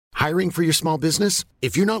Hiring for your small business?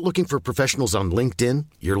 If you're not looking for professionals on LinkedIn,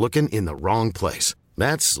 you're looking in the wrong place.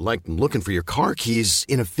 That's like looking for your car keys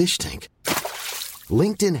in a fish tank.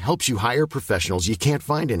 LinkedIn helps you hire professionals you can't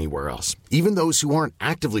find anywhere else, even those who aren't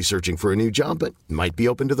actively searching for a new job but might be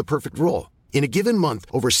open to the perfect role. In a given month,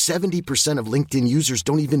 over 70% of LinkedIn users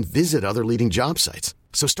don't even visit other leading job sites.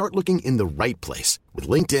 So start looking in the right place. With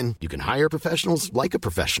LinkedIn, you can hire professionals like a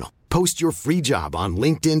professional. Post your free job on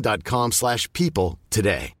linkedin.com/people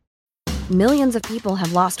today. Millions of people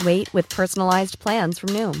have lost weight with personalized plans from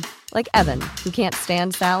Noom. Like Evan, who can't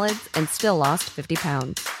stand salads and still lost 50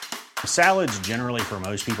 pounds. Salads generally for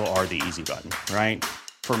most people are the easy button, right?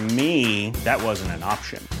 For me, that wasn't an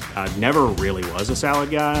option. I never really was a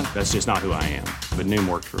salad guy. That's just not who I am. But Noom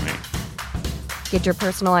worked for me. Get your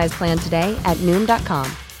personalized plan today at Noom.com.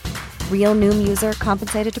 Real Noom user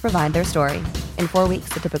compensated to provide their story. In 4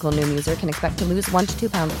 weeks, the typical Noom user can expect to lose 1 to 2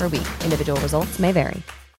 pounds per week. Individual results may vary.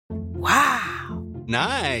 Wow.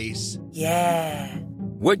 Nice. Yeah.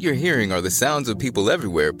 What you're hearing are the sounds of people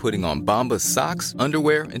everywhere putting on Bombas socks,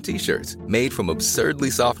 underwear, and T-shirts made from absurdly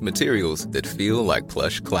soft materials that feel like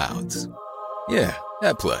plush clouds. Yeah,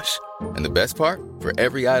 that plush. And the best part? For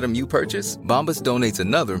every item you purchase, Bombas donates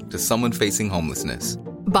another to someone facing homelessness.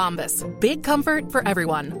 Bombas. Big comfort for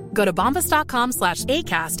everyone. Go to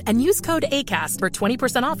bombas.com/ACAST and use code ACAST for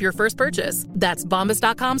 20% off your first purchase. That's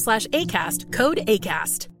bombas.com/ACAST. Code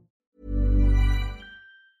ACAST.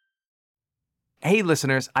 Hey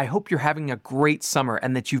listeners, I hope you're having a great summer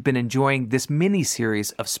and that you've been enjoying this mini-series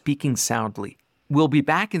of Speaking Soundly. We'll be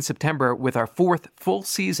back in September with our 4th full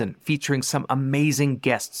season featuring some amazing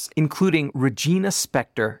guests, including Regina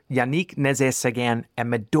Spektor, Yannick Nézet-Séguin,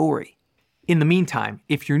 and Midori. In the meantime,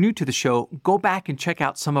 if you're new to the show, go back and check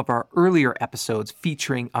out some of our earlier episodes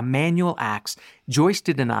featuring Emmanuel Axe, Joyce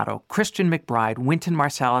DiDonato, Christian McBride, Wynton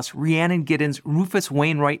Marsalis, Rhiannon Giddens, Rufus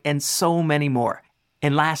Wainwright, and so many more.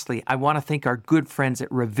 And lastly, I want to thank our good friends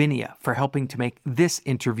at Ravinia for helping to make this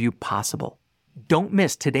interview possible. Don't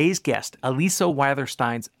miss today's guest, Alisa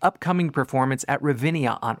Weilerstein's upcoming performance at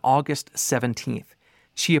Ravinia on August 17th.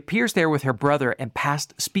 She appears there with her brother and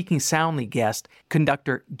past Speaking Soundly guest,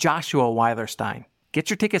 conductor Joshua Weilerstein. Get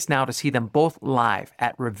your tickets now to see them both live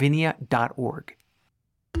at ravinia.org.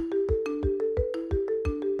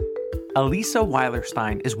 Alisa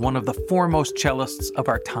Weilerstein is one of the foremost cellists of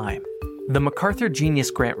our time. The MacArthur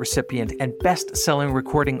Genius Grant recipient and best-selling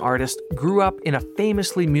recording artist grew up in a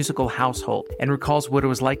famously musical household and recalls what it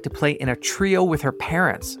was like to play in a trio with her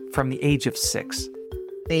parents from the age of 6.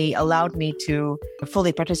 They allowed me to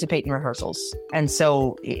fully participate in rehearsals. And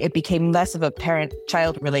so it became less of a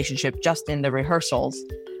parent-child relationship just in the rehearsals.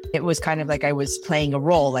 It was kind of like I was playing a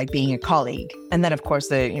role, like being a colleague. And then, of course,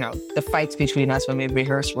 the fights between us when we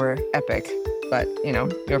rehearsed were epic. But, we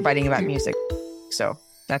were fighting about music. So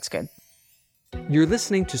that's good. You're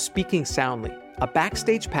listening to Speaking Soundly, a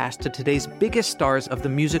backstage pass to today's biggest stars of the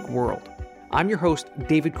music world. I'm your host,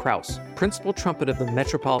 David Krause, principal trumpet of the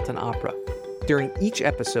Metropolitan Opera. During each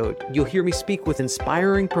episode, you'll hear me speak with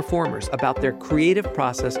inspiring performers about their creative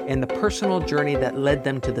process and the personal journey that led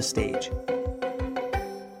them to the stage.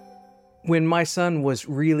 When my son was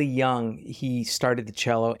really young, he started the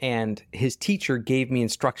cello, and his teacher gave me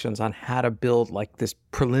instructions on how to build like this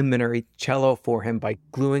preliminary cello for him by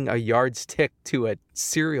gluing a yardstick to a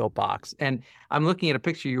cereal box. And I'm looking at a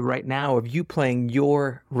picture of you right now of you playing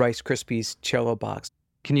your Rice Krispies cello box.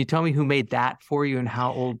 Can you tell me who made that for you and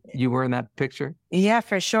how old you were in that picture? Yeah,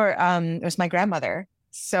 for sure. It was my grandmother.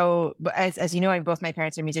 So as you know, both my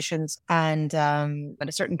parents are musicians, and at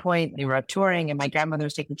a certain point we were out touring and my grandmother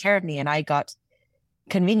was taking care of me, and I got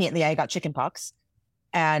chicken pox.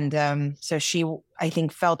 And so she, I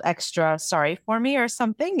think, felt extra sorry for me or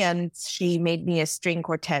something. And she made me a string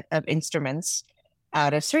quartet of instruments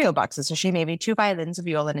out of cereal boxes. So she made me 2 violins, a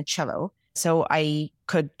viola, and a cello. So I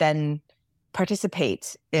could then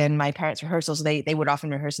participate in my parents' rehearsals. They would often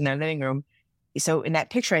rehearse in their living room. So in that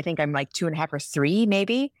picture, I think I'm like 2.5 or 3,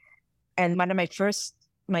 maybe. And one of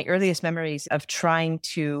my earliest memories of trying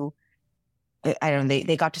to, I don't know,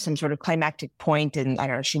 they got to some sort of climactic point in, I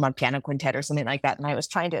don't know, Schumann Piano Quintet or something like that. And I was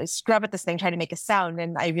trying to scrub at this thing, trying to make a sound.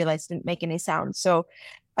 And I realized it didn't make any sound. So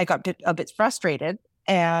I got a bit frustrated.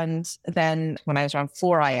 And then when I was around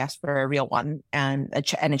 4, I asked for a real one and a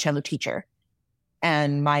cello teacher.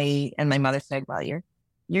 And my mother said, well, you're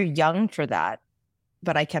young for that.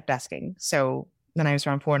 But I kept asking. So when I was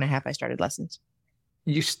around 4.5, I started lessons.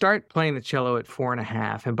 You start playing the cello at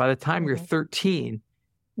 4.5. And by the time you're 13,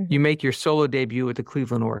 you make your solo debut with the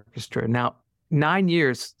Cleveland Orchestra. Now, 9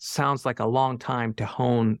 years sounds like a long time to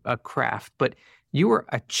hone a craft, but you were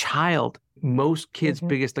a child most kids'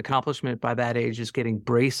 biggest accomplishment by that age is getting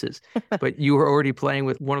braces, but you were already playing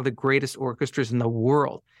with one of the greatest orchestras in the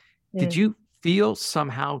world. Did you feel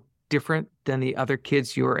somehow different than the other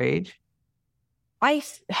kids your age?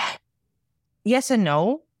 Yes and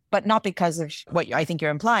no, but not because of what I think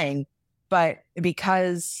you're implying, but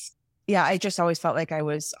because, I just always felt like I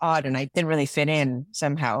was odd and I didn't really fit in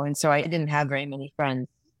somehow. And so I didn't have very many friends.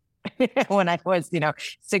 When I was,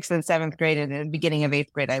 6th and 7th grade and the beginning of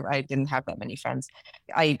 8th grade, I didn't have that many friends.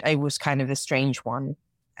 I was kind of the strange one.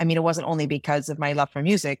 I mean, it wasn't only because of my love for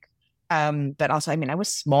music, but also, I mean, I was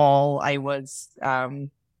small. I was, I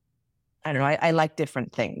don't know, I like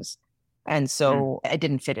different things. And so I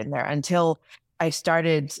didn't fit in there until I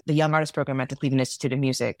started the Young Artist Program at the Cleveland Institute of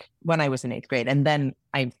Music when I was in 8th grade. And then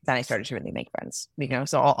I started to really make friends,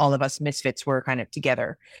 so all of us misfits were kind of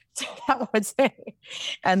together. So that was it.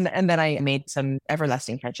 And then I made some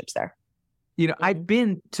everlasting friendships there. I've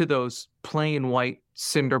been to those plain white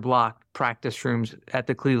cinder block practice rooms at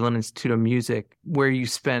the Cleveland Institute of Music where you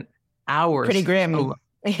spent hours. Pretty grim.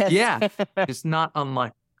 Yes. Yeah. It's not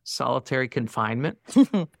unlike solitary confinement.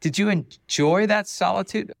 Did you enjoy that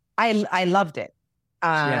solitude? I loved it.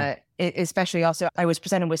 Especially also, I was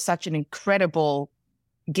presented with such an incredible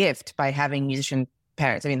gift by having musician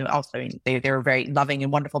parents. I mean, they were very loving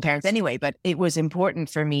and wonderful parents anyway, but it was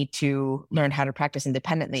important for me to learn how to practice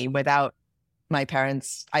independently without my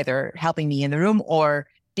parents either helping me in the room or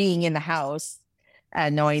being in the house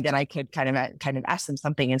and knowing that I could kind of ask them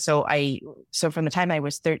something. And so from the time I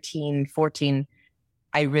was 13, 14,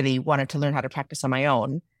 I really wanted to learn how to practice on my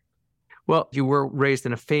own. Well, you were raised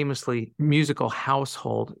in a famously musical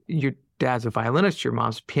household. Your dad's a violinist, your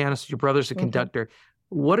mom's a pianist, your brother's a conductor.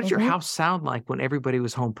 What did your house sound like when everybody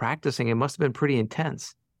was home practicing? It must have been pretty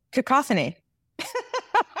intense. Cacophony.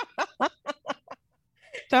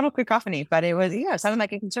 Total cacophony, but it was, it sounded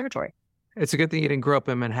like a conservatory. It's a good thing you didn't grow up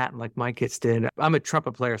in Manhattan like my kids did. I'm a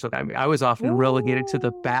trumpet player, so I was often relegated to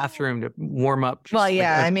the bathroom to warm up. Well,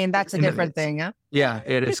 that's a different thing, huh? Yeah,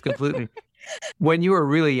 it is completely. When you were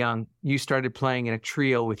really young, you started playing in a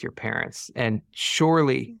trio with your parents, and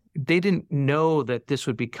surely they didn't know that this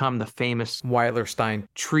would become the famous Weilerstein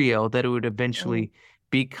trio that it would eventually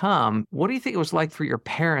become. What do you think it was like for your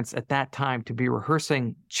parents at that time to be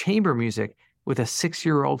rehearsing chamber music with a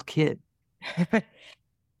 6-year-old kid?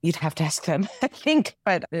 You'd have to ask them, I think,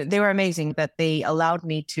 but they were amazing that they allowed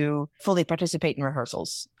me to fully participate in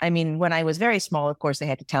rehearsals. I mean, when I was very small, of course, they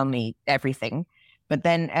had to tell me everything. But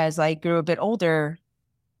then as I grew a bit older,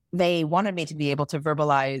 they wanted me to be able to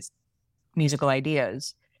verbalize musical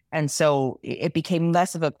ideas. And so it became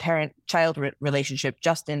less of a parent-child relationship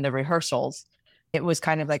just in the rehearsals. It was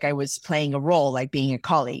kind of like I was playing a role, like being a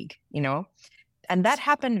colleague, And that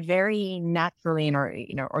happened very naturally and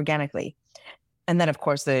organically. And then, of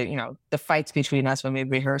course, the fights between us when we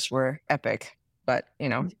rehearsed were epic. But,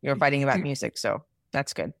 you're fighting about music, so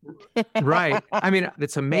that's good. Right. I mean,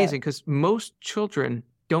 it's amazing because most children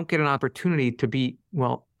don't get an opportunity to be,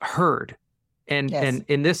 heard. And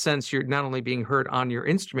in this sense, you're not only being heard on your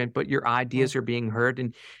instrument, but your ideas are being heard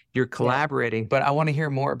and you're collaborating. But I want to hear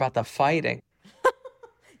more about the fighting.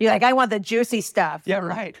 You're like, I want the juicy stuff. Yeah,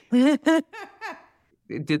 right.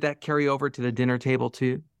 Did that carry over to the dinner table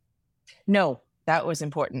too? No, that was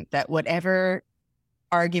important. That whatever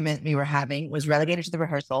argument we were having was relegated to the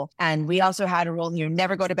rehearsal. And we also had a rule,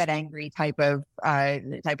 never go to bed angry type of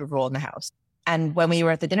rule in the house. And when we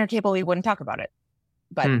were at the dinner table, we wouldn't talk about it.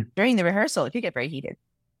 But during the rehearsal, it could get very heated.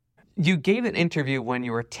 You gave an interview when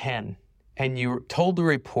you were 10 and you told the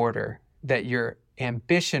reporter that your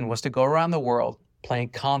ambition was to go around the world playing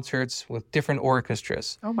concerts with different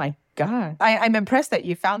orchestras. Oh my God. I'm impressed that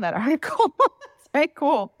you found that article. It's very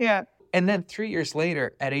cool. Yeah. And then 3 years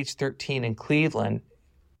later, at age 13 in Cleveland,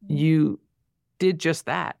 you did just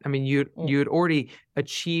that. I mean, you had already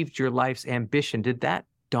achieved your life's ambition. Did that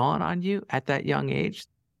dawn on you at that young age?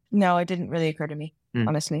 No, it didn't really occur to me,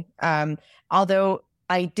 honestly. Although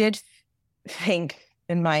I did think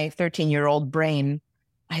in my 13-year-old brain,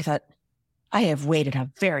 I thought, I have waited a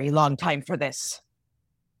very long time for this,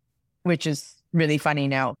 which is really funny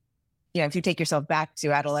now. If you take yourself back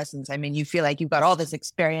to adolescence, I mean, you feel like you've got all this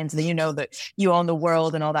experience and you know that you own the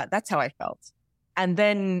world and all that. That's how I felt. And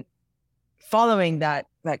then following that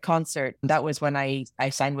concert, that was when I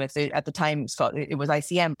signed with it. At the time, it was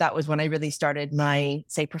ICM. That was when I really started my,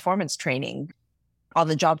 performance training, on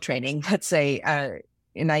the job training, let's say.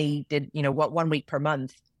 And I did, 1 week per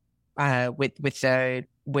month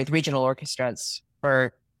with regional orchestras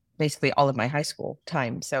for basically all of my high school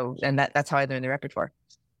time. So, and that's how I learned the repertoire.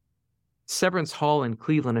 Severance Hall in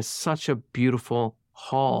Cleveland is such a beautiful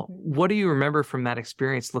hall. What do you remember from that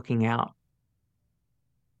experience looking out?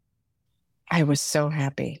 I was so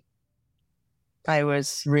happy. I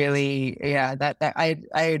was really, that I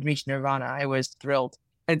had reached nirvana. I was thrilled.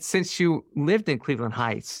 And since you lived in Cleveland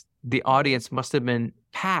Heights, the audience must have been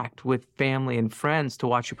packed with family and friends to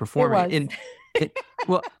watch you perform. It was.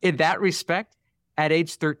 Well, in that respect, at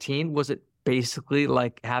age 13, was it basically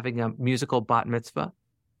like having a musical bat mitzvah?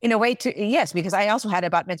 In a way, yes, because I also had a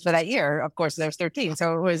bat mitzvah that year. Of course, I was 13.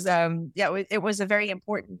 So it was, it was a very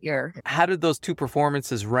important year. How did those two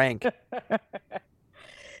performances rank?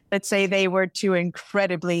 Let's say they were two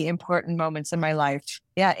incredibly important moments in my life.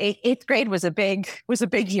 Yeah, eighth grade was a big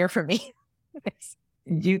year for me.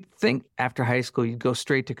 You'd think after high school, you'd go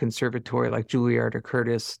straight to conservatory like Juilliard or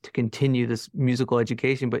Curtis to continue this musical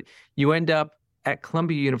education, but you end up at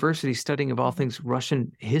Columbia University studying, of all things,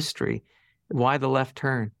 Russian history. Why the left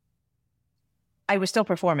turn? I was still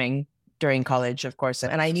performing during college, of course,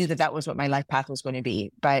 and I knew that was what my life path was going to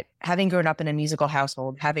be. But having grown up in a musical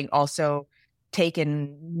household, having also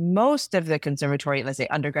taken most of the conservatory, let's say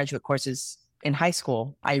undergraduate courses in high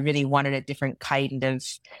school, I really wanted a different kind of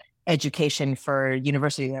education for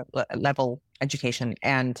university level education.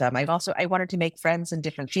 And I wanted to make friends in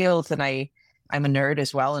different fields, and I'm a nerd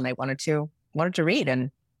as well, and I wanted to read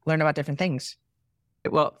and learn about different things.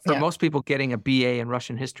 Well, for most people, getting a BA in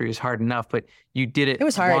Russian history is hard enough, but you did it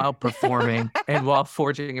was hard. while performing and while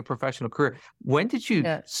forging a professional career. When did you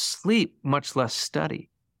sleep, much less study?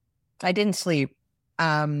 I didn't sleep.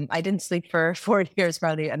 I didn't sleep for 4 years,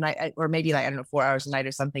 probably a night, or maybe 4 hours a night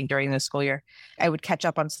or something during the school year. I would catch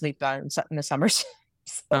up on sleep in the summers.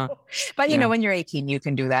 But when you're 18, you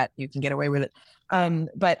can do that. You can get away with it.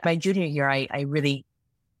 But my junior year, I really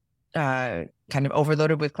kind of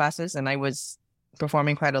overloaded with classes, and I was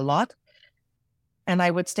performing quite a lot. And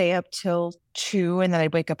I would stay up till 2, and then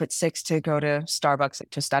I'd wake up at 6 to go to Starbucks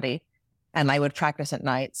to study. And I would practice at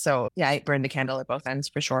night. So I burned the candle at both ends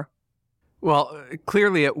for sure. Well,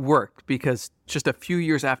 clearly it worked, because just a few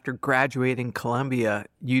years after graduating Columbia,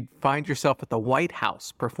 you'd find yourself at the White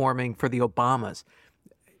House performing for the Obamas.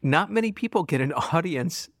 Not many people get an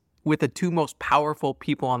audience with the two most powerful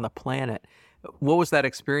people on the planet. What was that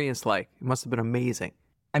experience like? It must have been amazing.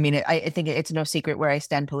 I mean, I think it's no secret where I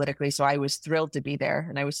stand politically. So I was thrilled to be there,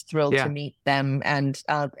 and I was thrilled to meet them. And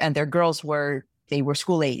their girls were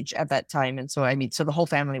school age at that time. And so, so the whole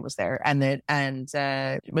family was there, and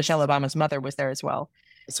Michelle Obama's mother was there as well.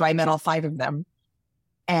 So I met all 5 of them,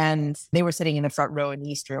 and they were sitting in the front row in the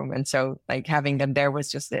East Room. And so having them there was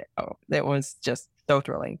just, it was just so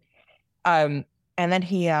thrilling. And then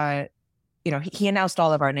he announced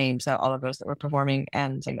all of our names, all of those that were performing.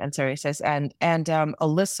 And so he says, and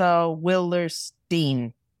Alisa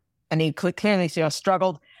Weilerstein. And he clearly,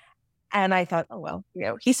 struggled. And I thought, oh, well,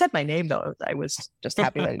 he said my name, though. I was just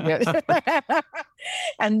happy that he did.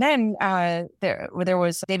 And then there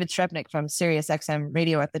was David Srebnick from Sirius XM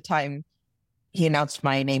Radio at the time. He announced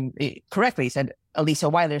my name correctly. He said,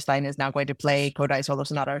 Alisa Weilerstein is now going to play Kodai Solo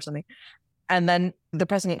Sonata or something. And then the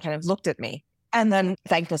president kind of looked at me and then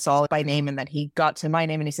thanked us all by name. And then he got to my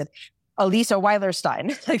name and he said, Alisa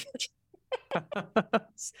Weilerstein.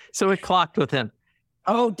 So it clocked with him.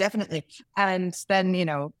 Oh, definitely. And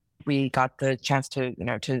then, we got the chance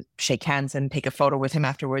to shake hands and take a photo with him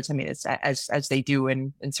afterwards. I mean, it's as they do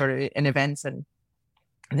in sort of in events. And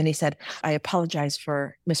then he said, I apologize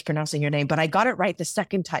for mispronouncing your name, but I got it right the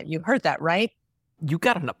second time. You heard that, right? You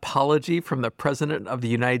got an apology from the president of the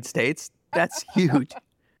United States? That's huge.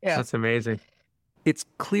 Yeah. That's amazing. It's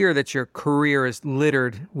clear that your career is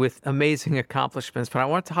littered with amazing accomplishments, but I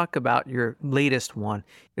want to talk about your latest one.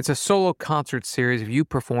 It's a solo concert series of you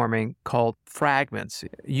performing called Fragments.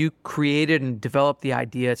 You created and developed the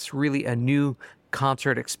idea. It's really a new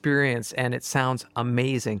concert experience, and it sounds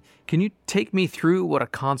amazing. Can you take me through what a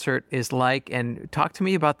concert is like and talk to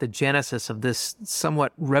me about the genesis of this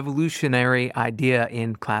somewhat revolutionary idea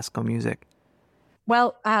in classical music?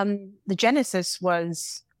 Well, the genesis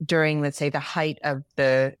was during, let's say, the height of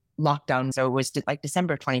the lockdown. So it was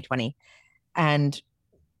December 2020. And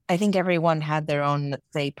I think everyone had their own, let's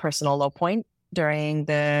say, personal low point during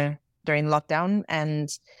lockdown.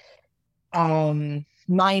 And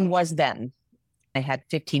mine was then. I had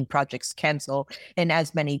 15 projects cancel in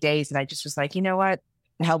as many days. And I just was like, you know what?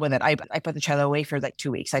 The hell with it. I put the cello away for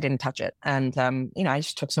 2 weeks. I didn't touch it. And, I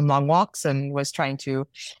just took some long walks and was trying to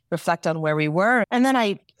reflect on where we were. And then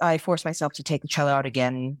I forced myself to take the cello out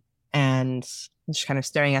again and just kind of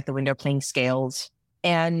staring at the window, playing scales.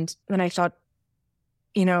 And then I thought,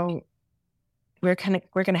 we're going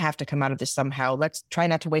to have to come out of this somehow. Let's try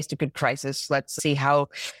not to waste a good crisis. Let's see how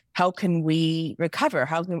can we recover?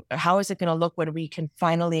 How is it going to look when we can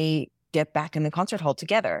finally get back in the concert hall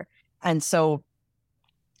together? And so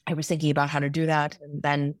I was thinking about how to do that. And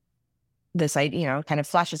then this, kind of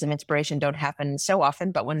flashes of inspiration don't happen so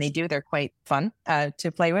often, but when they do, they're quite fun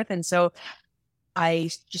to play with. And so I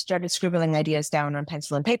just started scribbling ideas down on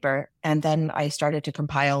pencil and paper. And then I started to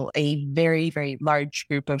compile a very, very large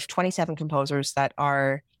group of 27 composers that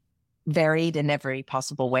are varied in every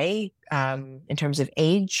possible way, in terms of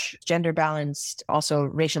age, gender balanced, also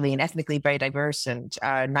racially and ethnically very diverse, and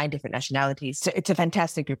 9 different nationalities. So it's a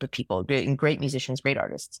fantastic group of people, great musicians, great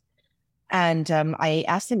artists. And I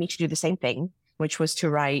asked them each to do the same thing, which was to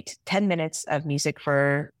write 10 minutes of music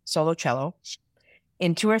for solo cello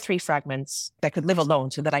in 2 or 3 fragments that could live alone,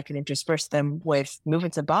 so that I could intersperse them with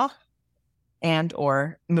movements of Bach and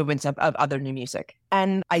or movements of other new music.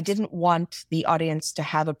 And I didn't want the audience to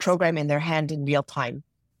have a program in their hand in real time.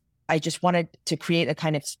 I just wanted to create a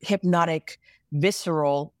kind of hypnotic,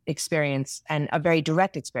 visceral experience and a very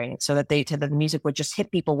direct experience, so that the music would just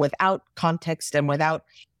hit people without context and without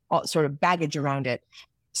all sort of baggage around it.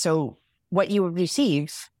 So what you would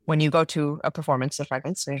receive when you go to a performance of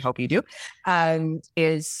fragments, I hope you do,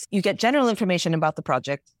 is you get general information about the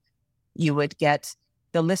project. You would get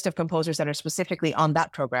the list of composers that are specifically on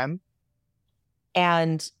that program.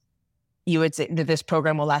 And you would say that this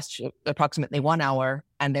program will last approximately 1 hour,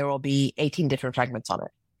 and there will be 18 different fragments on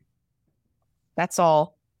it. That's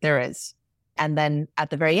all there is. And then at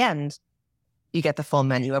the very end, you get the full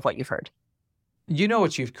menu of what you've heard. You know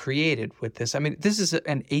what you've created with this. I mean, this is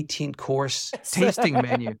an 18-course tasting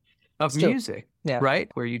menu of music, right?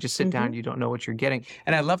 Where you just sit down, you don't know what you're getting.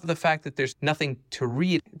 And I love the fact that there's nothing to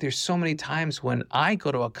read. There's so many times when I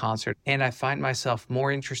go to a concert and I find myself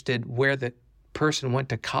more interested where the person went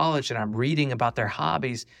to college, and I'm reading about their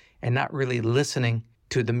hobbies and not really listening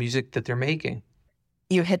to the music that they're making.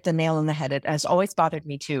 You hit the nail on the head. It has always bothered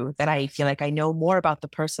me too, that I feel like I know more about the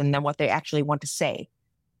person than what they actually want to say.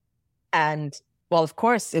 And well, of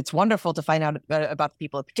course, it's wonderful to find out about the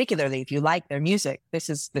people, particularly if you like their music. This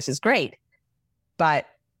is great. But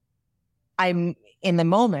I'm in the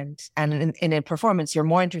moment, and in a performance, you're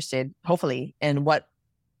more interested, hopefully, in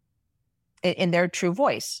their true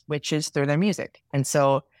voice, which is through their music. And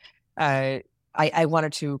so I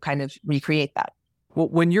wanted to kind of recreate that. Well,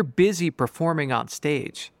 when you're busy performing on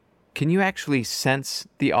stage, can you actually sense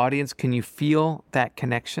the audience? Can you feel that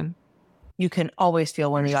connection? You can always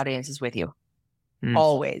feel when the audience is with you.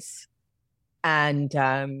 Always. And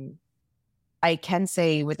I can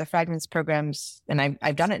say with the Fragments programs, and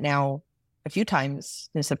I've done it now a few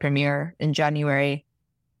times since the premiere in January,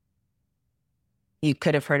 you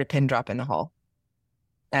could have heard a pin drop in the hall.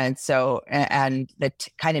 And so, and the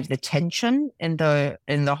kind of the tension in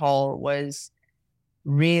the hall was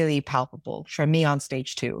really palpable for me on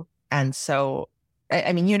stage too. And so,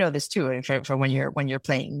 I mean, you know this too, for when you're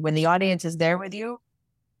playing, when the audience is there with you,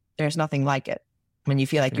 there's nothing like it. When you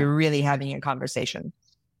feel like you're really having a conversation.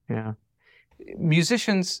 Yeah.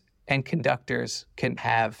 Musicians and conductors can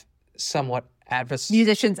have somewhat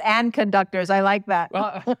Musicians and conductors. I like that.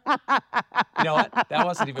 Well, you know what? That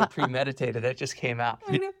wasn't even premeditated. That just came out.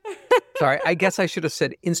 Sorry, I guess I should have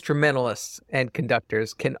said instrumentalists and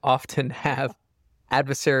conductors can often have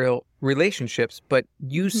adversarial relationships, but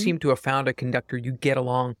you seem to have found a conductor you get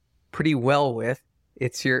along pretty well with.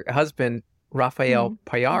 It's your husband, Rafael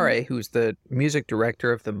Payare, who's the music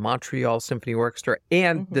director of the Montreal Symphony Orchestra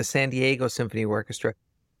and the San Diego Symphony Orchestra.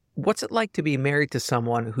 What's it like to be married to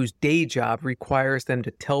someone whose day job requires them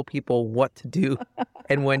to tell people what to do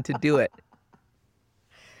and when to do it?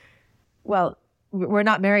 Well, we're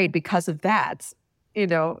not married because of that. You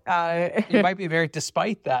know, you might be married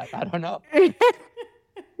despite that. I don't know.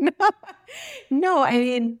 No, I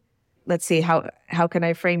mean, let's see, how can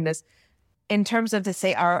I frame this? In terms of,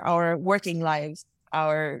 say, our working lives,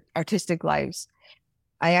 our artistic lives,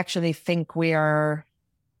 I actually think we are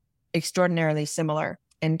extraordinarily similar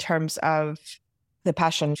in terms of the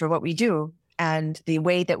passion for what we do and the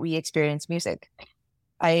way that we experience music.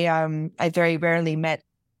 I very rarely met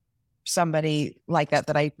somebody like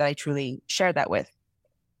that I truly shared that with.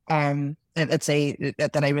 And let's say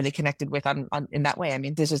that I really connected with on in that way. I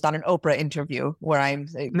mean, this is not an Oprah interview where I'm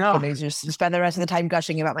going to just spend the rest of the time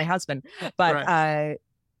gushing about my husband. But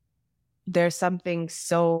there's something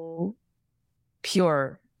so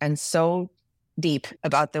pure and so deep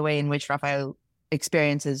about the way in which Raphael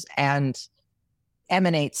experiences and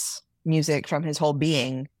emanates music from his whole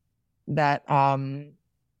being that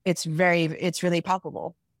it's really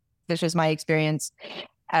palpable. This was my experience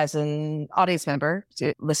as an audience member,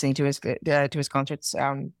 listening to his concerts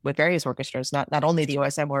with various orchestras, not only the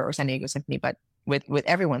OSM or San Diego Symphony, but with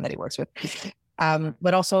everyone that he works with.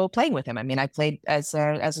 but also playing with him. I mean, I played as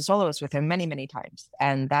a soloist with him many, many times,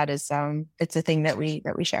 and that is it's a thing that we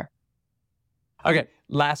share. Okay,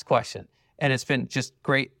 last question, and it's been just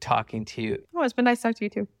great talking to you. Oh, it's been nice talking to you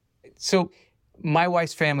too. So, my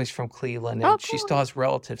wife's family's from Cleveland, and she still has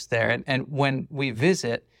relatives there. And when we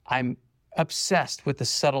visit, I'm obsessed with the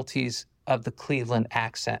subtleties of the Cleveland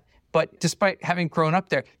accent. But despite having grown up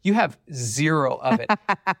there, you have zero of it.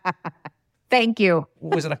 Thank you.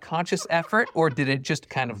 Was it a conscious effort, or did it just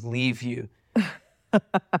kind of leave you?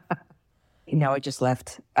 No, it just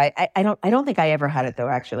left. I don't think I ever had it though,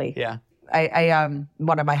 actually. Yeah. I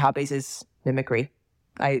one of my hobbies is mimicry.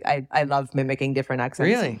 I love mimicking different accents.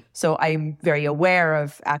 Really? So I'm very aware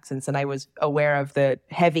of accents, and I was aware of the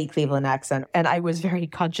heavy Cleveland accent, and I was very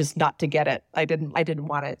conscious not to get it. I didn't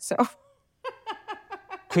want it. So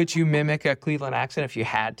Could you mimic a Cleveland accent if you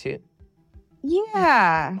had to?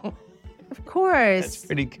 Yeah. Of course. That's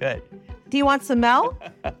pretty good. Do you want some Mel?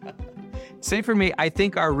 Say for me, I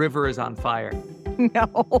think our river is on fire. No.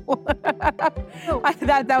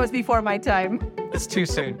 That was before my time. It's too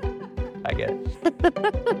soon. I get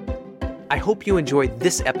it. I hope you enjoyed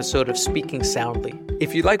this episode of Speaking Soundly.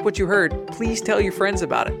 If you like what you heard, please tell your friends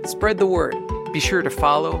about it. Spread the word. Be sure to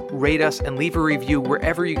follow, rate us, and leave a review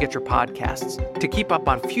wherever you get your podcasts. To keep up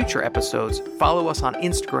on future episodes, follow us on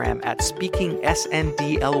Instagram at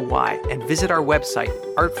SpeakingSNDLY and visit our website,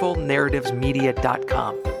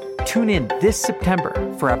 artfulnarrativesmedia.com. Tune in this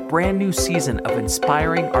September for a brand new season of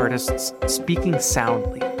inspiring artists speaking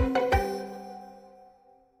soundly.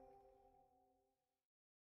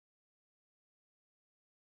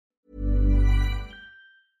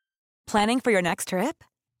 Planning for your next trip?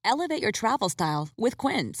 Elevate your travel style with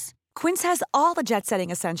Quince. Quince has all the jet-setting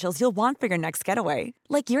essentials you'll want for your next getaway,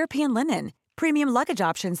 like European linen, premium luggage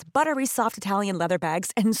options, buttery soft Italian leather bags,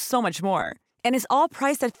 and so much more. And is all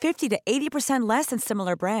priced at 50 to 80% less than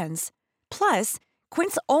similar brands. Plus,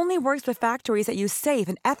 Quince only works with factories that use safe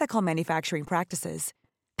and ethical manufacturing practices.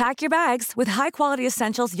 Pack your bags with high-quality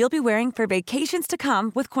essentials you'll be wearing for vacations to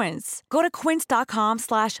come with Quince. Go to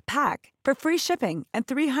quince.com/pack for free shipping and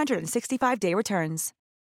 365-day returns.